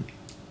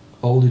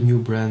 all the new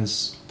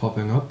brands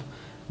popping up,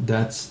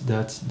 that's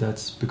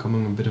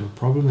becoming a bit of a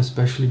problem,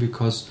 especially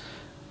because,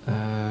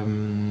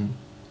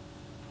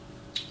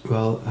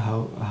 well,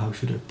 how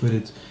should I put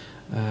it?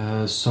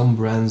 Some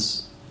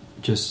brands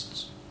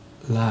just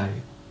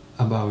lie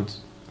about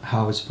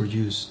how it's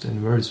produced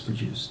and where it's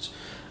produced.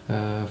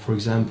 For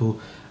example,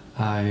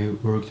 I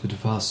worked with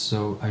Vos,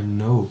 so I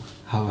know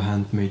how a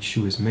handmade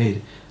shoe is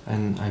made,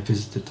 and I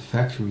visited the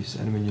factories,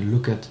 and when you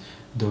look at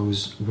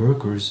those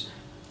workers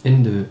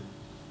in the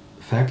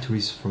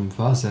factories from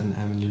Vos, and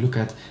when you look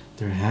at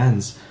their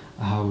hands,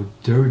 how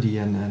dirty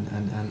and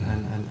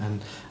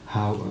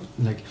how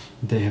like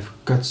they have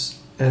cuts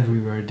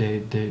everywhere.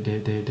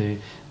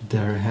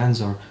 Their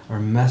hands are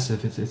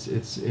massive.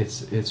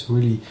 It's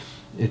really,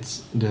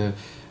 it's the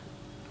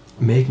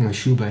making a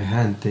shoe by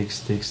hand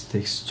takes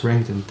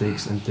strength and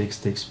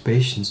takes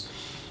patience.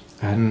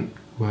 And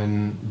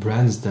when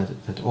brands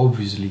that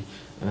obviously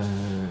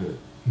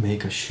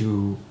make a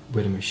shoe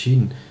with a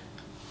machine,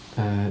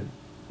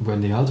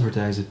 when they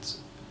advertise it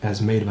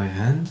as made by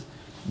hand,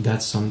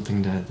 that's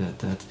something that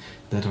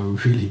I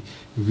really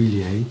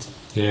hate.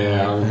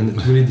 Yeah, and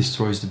it really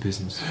destroys the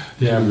business.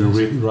 Yeah,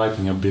 we're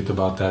writing a bit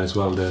about that as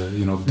well. The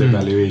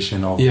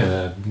devaluation of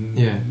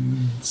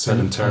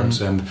certain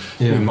terms, and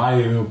in my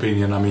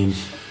opinion, I mean,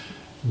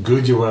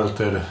 Goodyear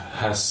welted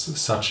has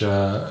such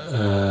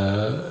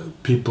a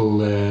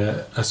people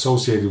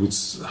associated with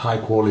high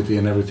quality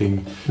and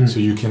everything, so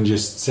you can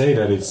just say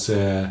that it's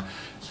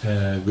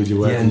Goodyear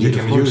welted. And you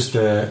can use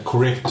the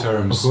correct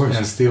terms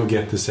and still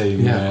get the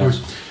same. Yeah, of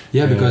course.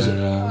 Yeah, because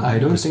I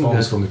don't think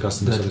that from the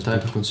customer, that the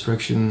type of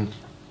construction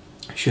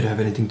should have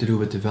anything to do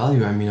with the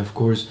value. I mean, of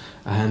course,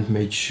 a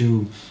handmade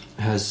shoe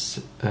has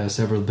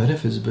several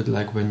benefits, but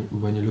like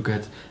when you look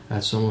at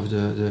some of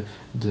the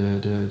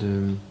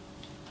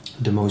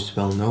most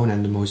well-known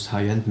and the most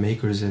high-end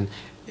makers in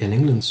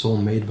England, it's all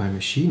made by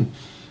machine.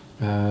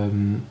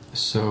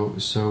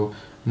 So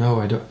no,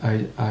 I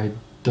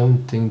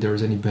don't think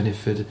there's any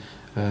benefit,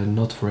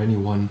 not for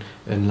anyone,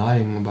 in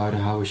lying about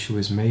how a shoe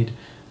is made.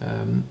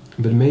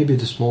 But maybe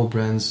the small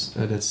brands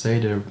that say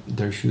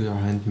their shoes are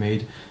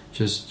handmade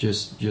just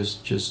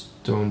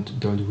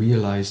don't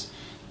realize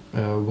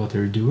what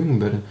they're doing.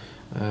 But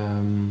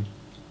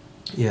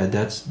yeah,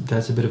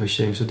 that's a bit of a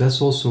shame. So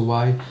that's also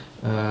why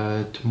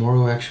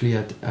tomorrow, actually,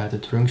 at the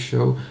trunk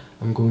show,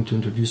 I'm going to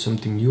introduce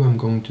something new. I'm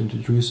going to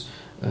introduce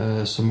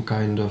some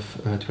kind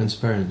of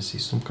transparency,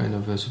 some kind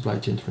of supply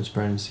chain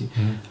transparency.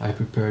 I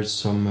prepared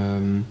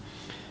some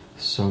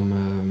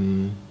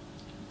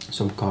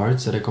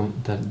cards that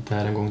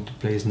I'm going to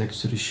place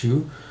next to the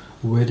shoe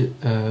with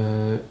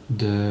the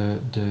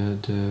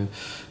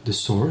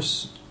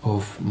source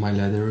of my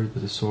leather,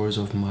 with the source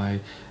of my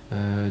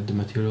the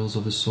materials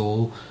of the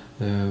sole,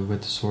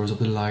 with the source of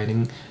the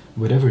lining,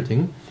 with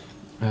everything,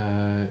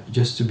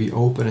 just to be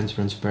open and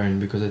transparent,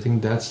 because I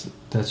think that's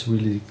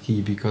really the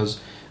key. Because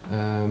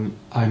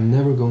I'm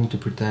never going to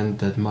pretend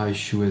that my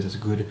shoe is as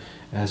good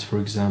as, for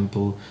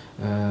example,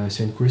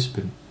 St.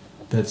 Crispin.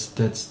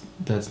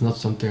 That's not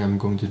something I'm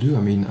going to do. I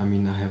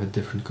mean, I have a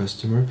different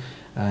customer,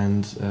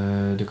 and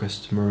the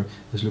customer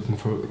is looking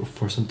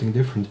for something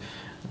different.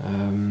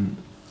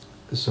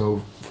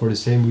 So for the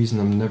same reason,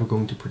 I'm never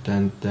going to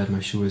pretend that my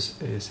shoe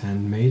is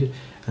handmade,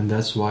 and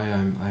that's why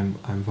I'm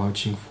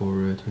vouching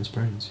for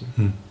transparency.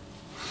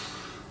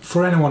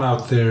 For anyone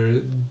out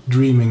there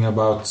dreaming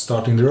about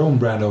starting their own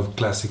brand of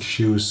classic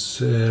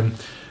shoes,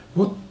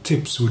 what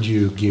tips would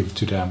you give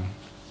to them?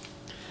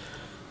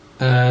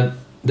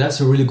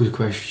 That's a really good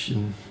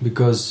question,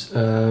 because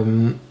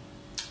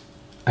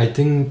I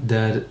think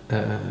that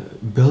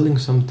building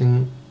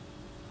something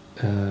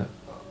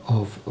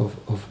of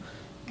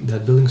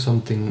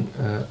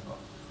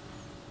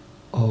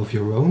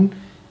your own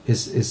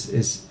is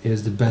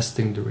the best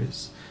thing there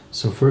is.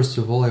 So first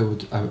of all, I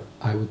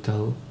would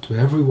tell to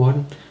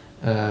everyone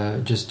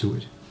just do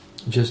it.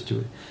 Just do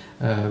it.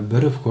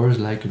 But of course,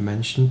 like you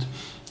mentioned,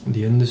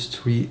 the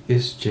industry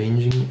is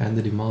changing and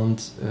the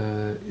demand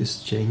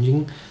is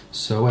changing.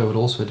 So I would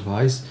also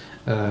advise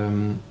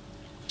to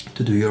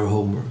do your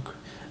homework.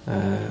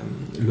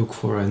 Look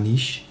for a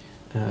niche.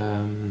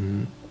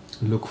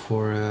 Look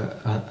for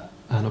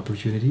an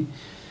opportunity.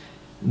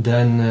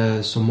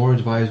 Then some more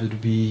advice would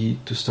be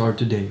to start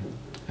today.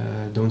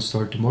 Don't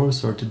start tomorrow,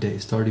 start today.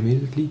 Start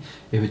immediately.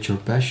 If it's your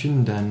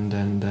passion,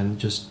 then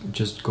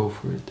just go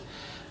for it.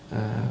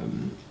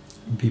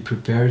 Be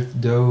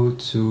prepared though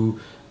to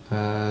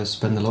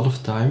spend a lot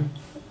of time,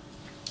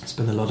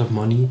 spend a lot of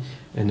money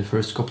in the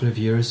first couple of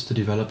years to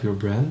develop your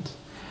brand.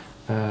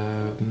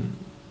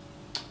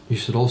 You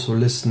should also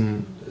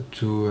listen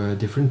to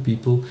different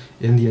people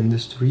in the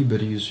industry,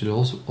 but you should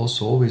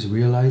also always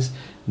realize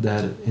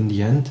that in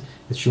the end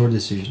it's your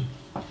decision.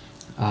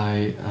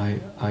 When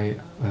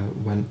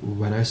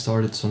I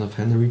started Sons of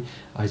Henrey,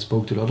 I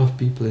spoke to a lot of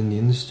people in the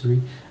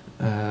industry,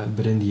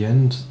 but in the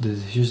end the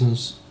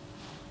decisions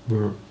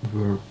were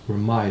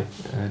my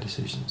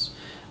decisions.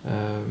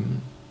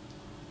 And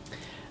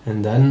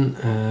then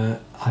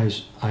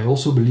I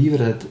also believe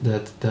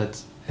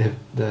that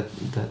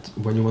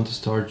when you want to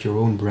start your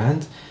own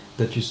brand,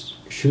 that you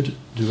should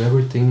do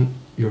everything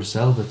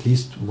yourself at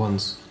least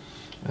once,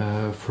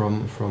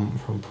 from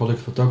product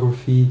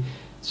photography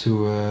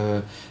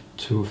to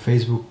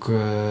Facebook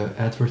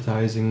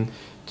advertising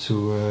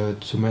to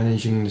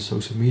managing the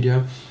social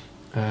media.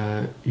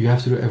 You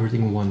have to do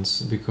everything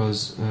once,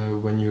 because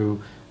when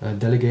you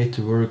delegate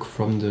the work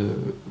from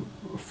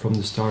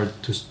the start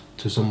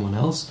to someone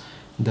else,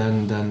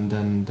 then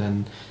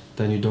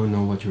you don't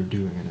know what you're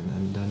doing,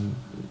 and then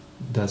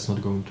that's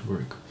not going to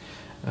work.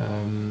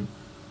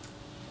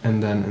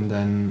 And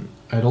then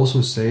I'd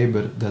also say,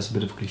 but that's a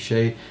bit of a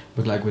cliche,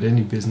 but like with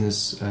any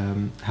business,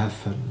 have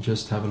fun.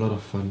 Just have a lot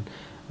of fun.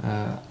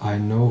 I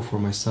know for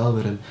myself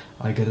that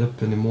I get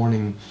up in the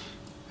morning,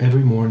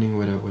 every morning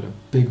with a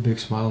big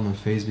smile on my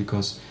face,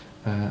 because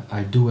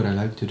I do what I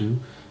like to do.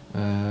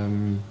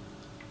 And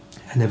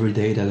every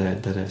day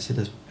that I sit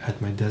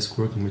at my desk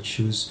working with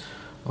shoes,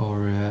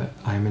 or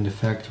I'm in the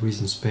factories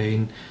in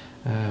Spain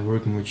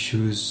working with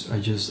shoes, I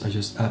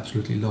just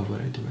absolutely love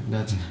what I do, and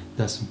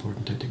that's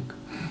important, I think.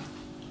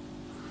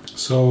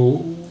 So,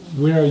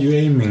 where are you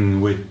aiming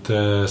with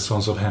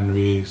Sons of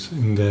Henrey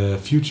in the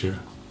future?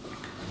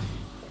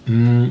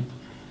 To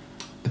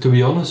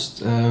be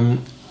honest,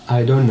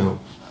 I don't know.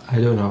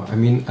 I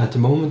mean, at the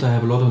moment I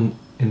have a lot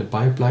in the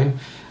pipeline.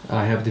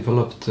 I have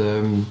developed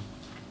a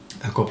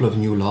couple of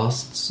new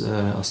lasts,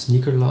 a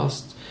sneaker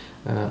last,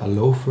 a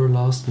loafer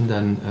last, and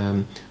then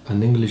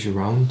an English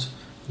round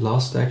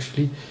last,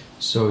 actually.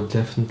 So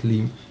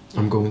definitely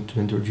I'm going to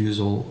introduce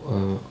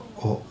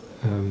all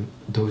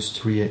those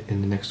three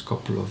in the next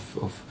couple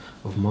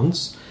of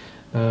months.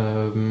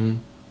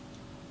 And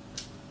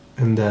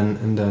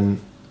then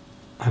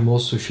I'm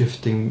also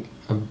shifting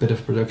a bit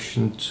of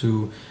production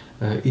to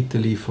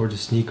Italy for the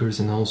sneakers,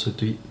 and also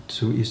to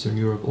Eastern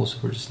Europe also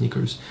for the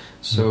sneakers.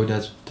 So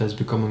that's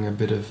becoming a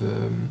bit of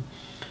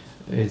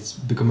it's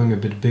becoming a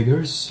bit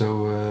bigger.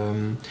 So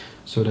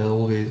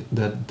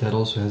that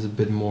also has a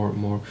bit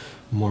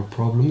more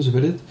problems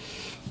with it.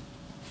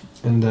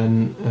 And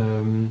then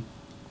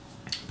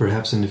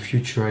perhaps in the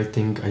future, I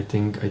think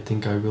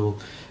I will,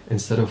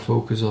 instead of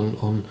focus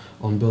on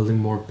building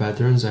more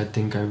patterns, I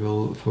think I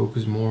will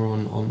focus more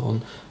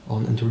on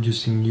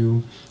introducing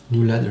new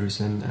leathers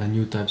and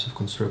new types of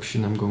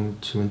construction. I'm going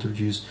to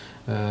introduce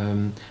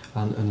an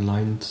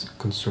unlined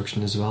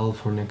construction as well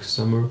for next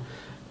summer.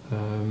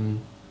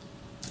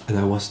 And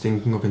I was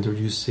thinking of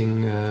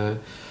introducing a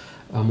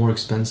more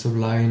expensive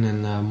line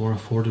and a more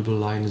affordable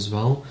line as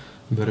well.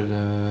 But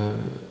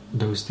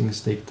those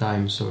things take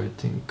time, so I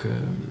think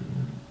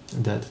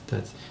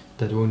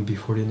that won't be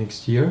for the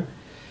next year.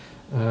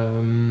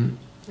 And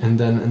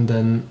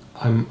then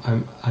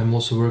I'm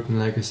also working,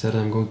 like I said,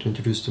 I'm going to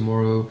introduce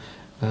tomorrow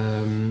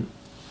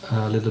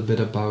a little bit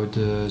about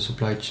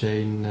supply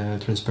chain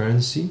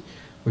transparency,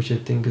 which I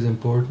think is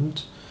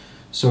important.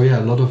 So yeah,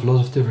 a lot of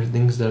different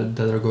things that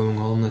are going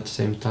on at the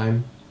same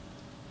time.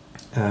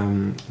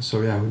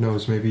 So yeah, who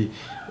knows? Maybe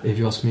if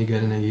you ask me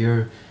again in a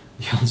year,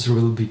 the answer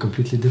will be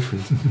completely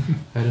different.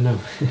 I don't know.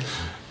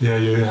 Yeah,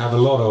 you have a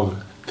lot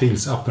of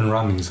things up and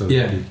running, so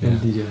yeah,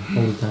 indeed, yeah,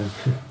 all the time.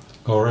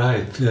 All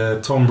right,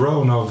 Tom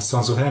Brone of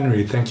Sons of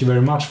Henrey, thank you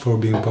very much for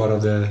being part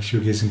of the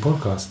Shoegazing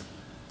podcast.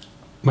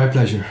 My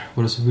pleasure. It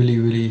was really,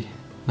 really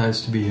nice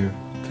to be here.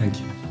 Thank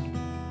you.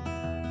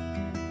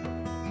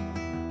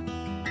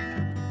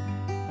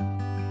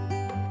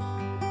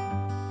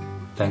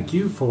 Thank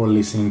you for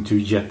listening to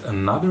yet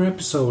another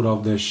episode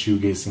of the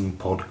Shoegazing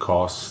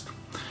podcast.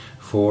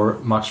 For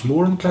much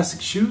more on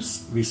classic shoes,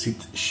 visit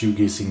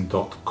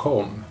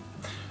shoegazing.com.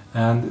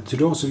 And to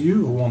those of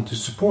you who want to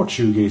support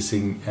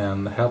shoegazing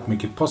and help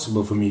make it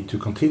possible for me to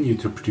continue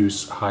to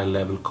produce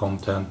high-level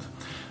content,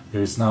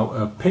 there is now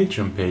a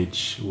Patreon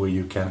page where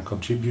you can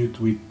contribute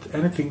with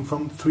anything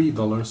from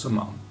 $3 a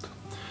month.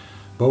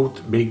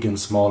 Both big and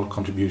small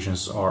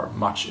contributions are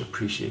much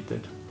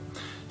appreciated.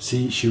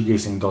 See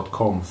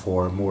shoegazing.com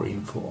for more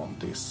info on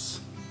this.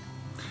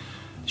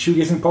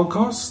 Shoegazing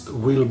Podcast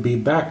will be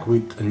back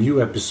with a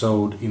new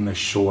episode in a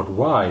short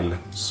while,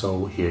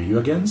 so hear you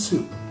again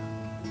soon.